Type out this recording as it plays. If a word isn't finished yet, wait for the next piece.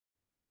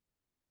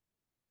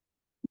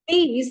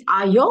These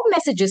are your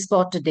messages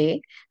for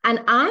today,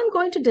 and I'm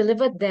going to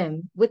deliver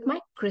them with my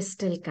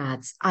crystal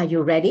cards. Are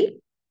you ready?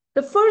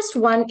 The first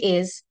one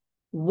is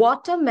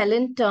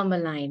watermelon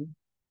tourmaline.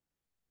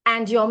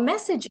 And your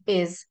message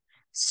is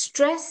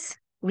stress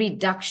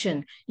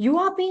reduction. You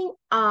are being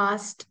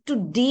asked to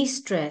de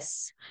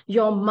stress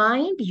your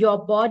mind,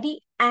 your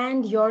body,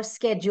 and your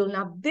schedule.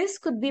 Now, this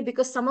could be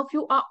because some of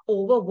you are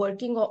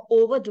overworking or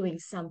overdoing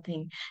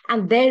something,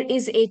 and there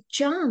is a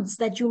chance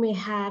that you may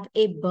have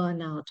a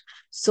burnout.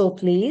 So,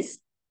 please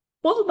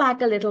pull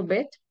back a little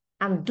bit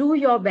and do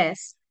your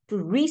best to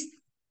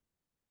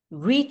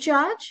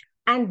recharge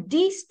and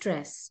de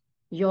stress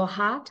your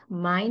heart,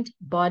 mind,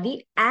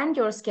 body, and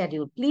your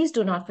schedule. Please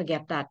do not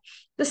forget that.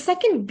 The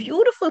second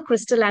beautiful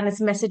crystal and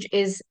its message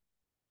is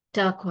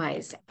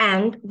turquoise.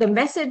 And the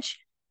message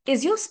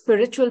is your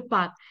spiritual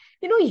path.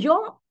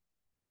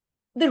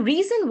 The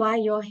reason why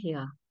you're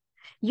here,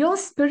 your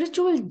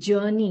spiritual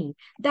journey,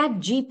 that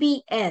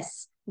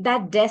GPS,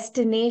 that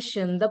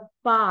destination, the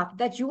path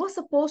that you are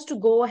supposed to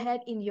go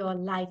ahead in your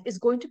life is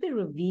going to be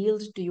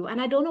revealed to you.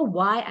 And I don't know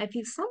why I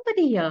feel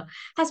somebody here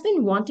has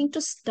been wanting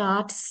to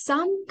start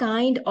some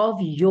kind of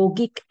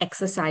yogic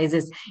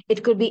exercises.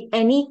 It could be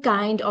any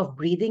kind of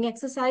breathing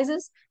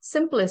exercises.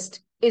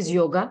 Simplest is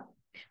yoga.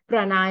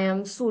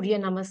 Pranayam, Surya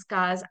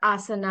Namaskars,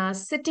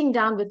 asanas, sitting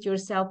down with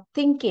yourself,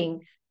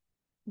 thinking,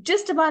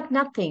 just about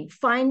nothing,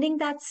 finding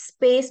that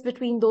space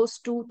between those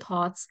two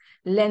thoughts,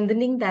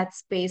 lengthening that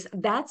space.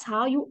 That's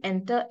how you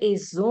enter a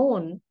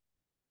zone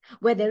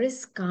where there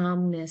is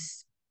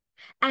calmness.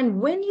 And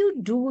when you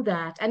do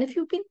that, and if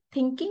you've been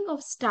thinking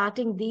of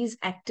starting these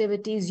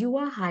activities, you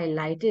are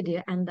highlighted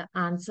here, and the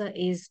answer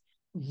is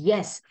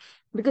yes.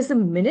 Because the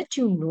minute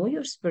you know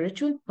your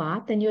spiritual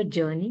path and your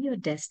journey, your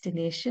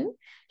destination,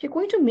 you're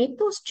going to make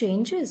those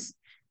changes.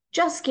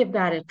 Just give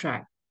that a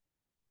try.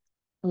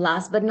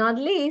 Last but not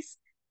least,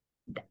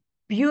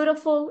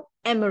 beautiful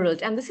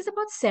emerald. And this is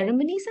about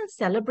ceremonies and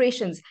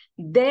celebrations.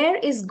 There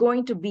is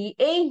going to be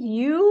a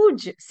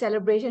huge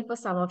celebration for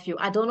some of you.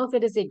 I don't know if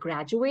it is a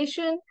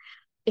graduation,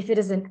 if it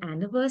is an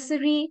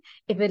anniversary,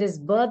 if it is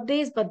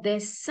birthdays, but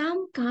there's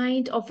some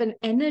kind of an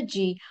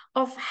energy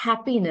of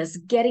happiness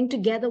getting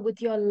together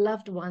with your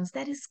loved ones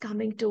that is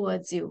coming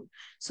towards you.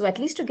 So, at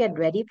least to get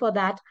ready for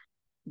that,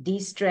 de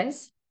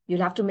stress,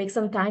 you'll have to make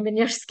some time in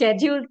your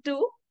schedule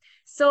too.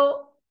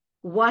 So,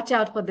 watch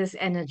out for this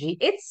energy.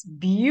 It's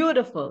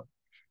beautiful.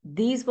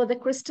 These were the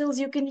crystals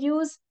you can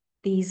use.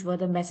 These were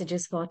the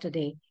messages for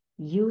today.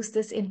 Use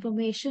this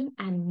information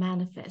and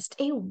manifest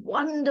a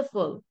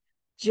wonderful,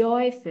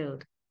 joy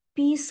filled,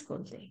 peaceful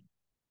day.